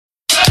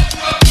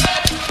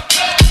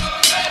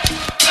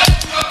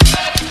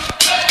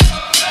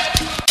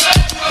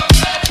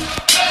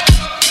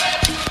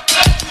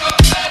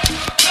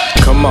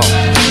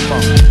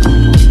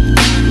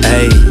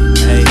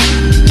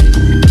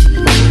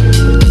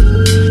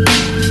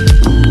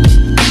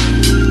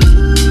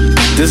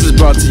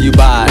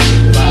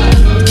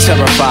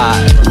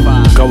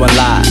verified, going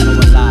live.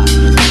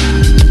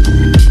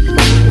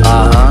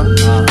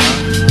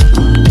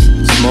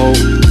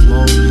 Smooth.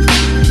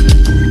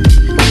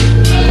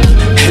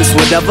 It's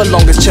whatever,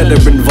 long as cheddar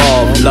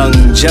involved.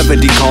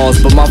 Longevity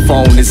calls, but my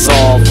phone is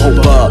off.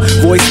 Hope a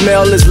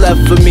voicemail is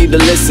left for me to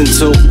listen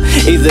to.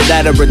 Either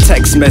that or a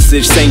text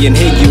message saying,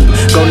 "Hey you,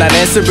 go not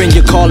answering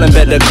your call and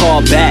better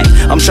call back.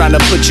 I'm trying to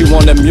put you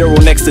on a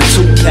mural next to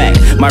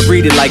Tupac." Might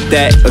read it like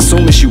that,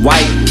 assuming she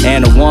white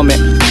and a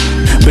woman.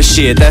 But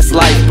shit, that's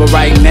life. But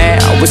right now,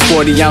 it's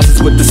 40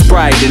 ounces with the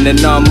Sprite in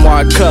an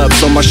unmarked cup,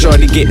 so my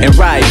shorty getting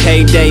right.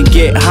 Payday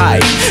get high,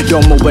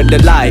 don't move with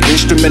the light.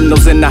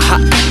 Instrumentals in the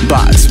hot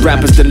box,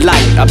 rappers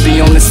delight. I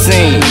be on the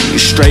scene,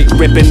 straight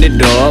ripping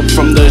it up.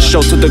 From the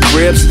show to the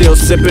crib, still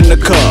sipping the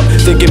cup.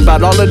 Thinking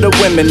about all of the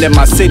women in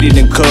my city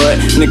done cut.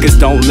 Niggas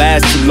don't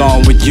last too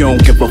long when you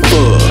don't give a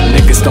fuck.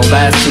 Niggas don't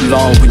last too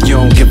long when you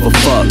don't give a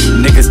fuck.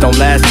 Niggas don't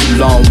last too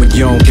long when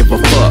you don't give a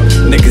fuck.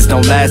 Niggas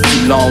don't last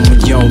too long when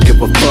you don't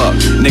give a fuck.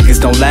 Niggas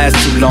don't last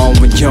too long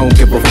when you don't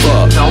give a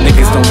fuck.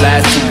 Niggas don't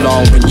last too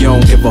long when you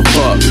don't give a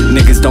fuck.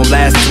 Niggas don't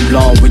last too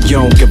long when you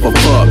don't give a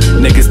fuck.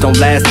 Niggas don't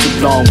last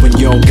too long when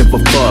you don't give a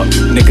fuck.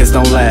 Niggas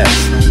don't last.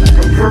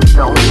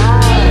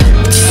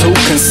 Too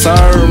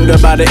concerned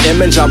about the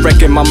image, I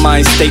reckon my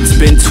mind state's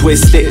been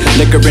twisted.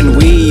 Liquor and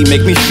weed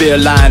make me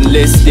feel I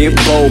enlisted.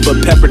 Bold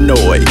but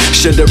paranoid,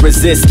 should've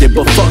resisted,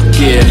 but fuck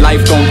it.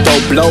 Life gon' throw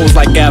blows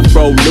like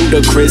Afro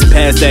Ludacris.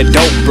 Past that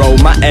dope, bro,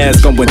 my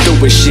ass going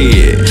through with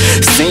shit.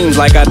 Seems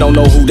like I don't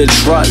know who to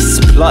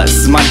trust.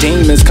 Plus, my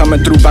demons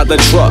coming through by the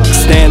truck.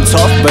 Stand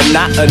tough, but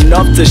not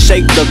enough to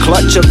shake the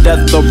clutch of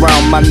death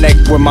around my neck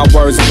when my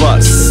words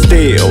bust.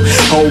 Still,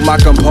 hold my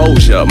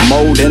composure,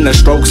 molding the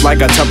strokes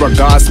like a terror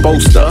god's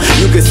poster.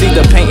 You can see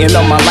the painting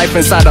of my life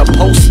inside a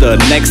poster.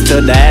 Next to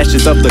the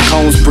ashes of the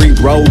cones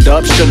pre-rolled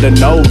up, should've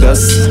known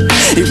us.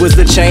 It was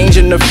the change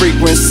in the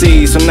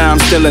frequency, so now I'm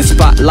still in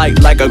spotlight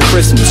like a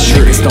Christmas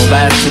tree. Niggas don't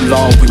last too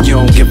long when you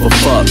don't give a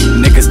fuck.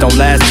 Niggas don't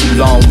last too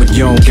long when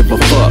you don't give a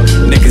fuck.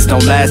 Niggas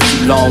don't last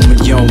too long when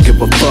you don't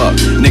give a fuck.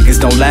 Niggas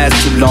don't last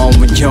too long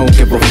when you don't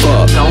give a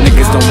fuck.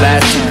 Niggas don't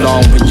last too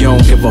long when you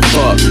don't give a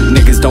fuck.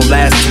 Niggas don't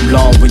last too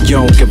long when you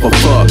don't give a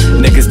fuck.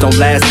 Niggas don't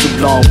last too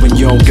long when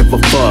you don't give a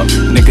fuck.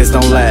 Niggas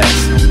don't last.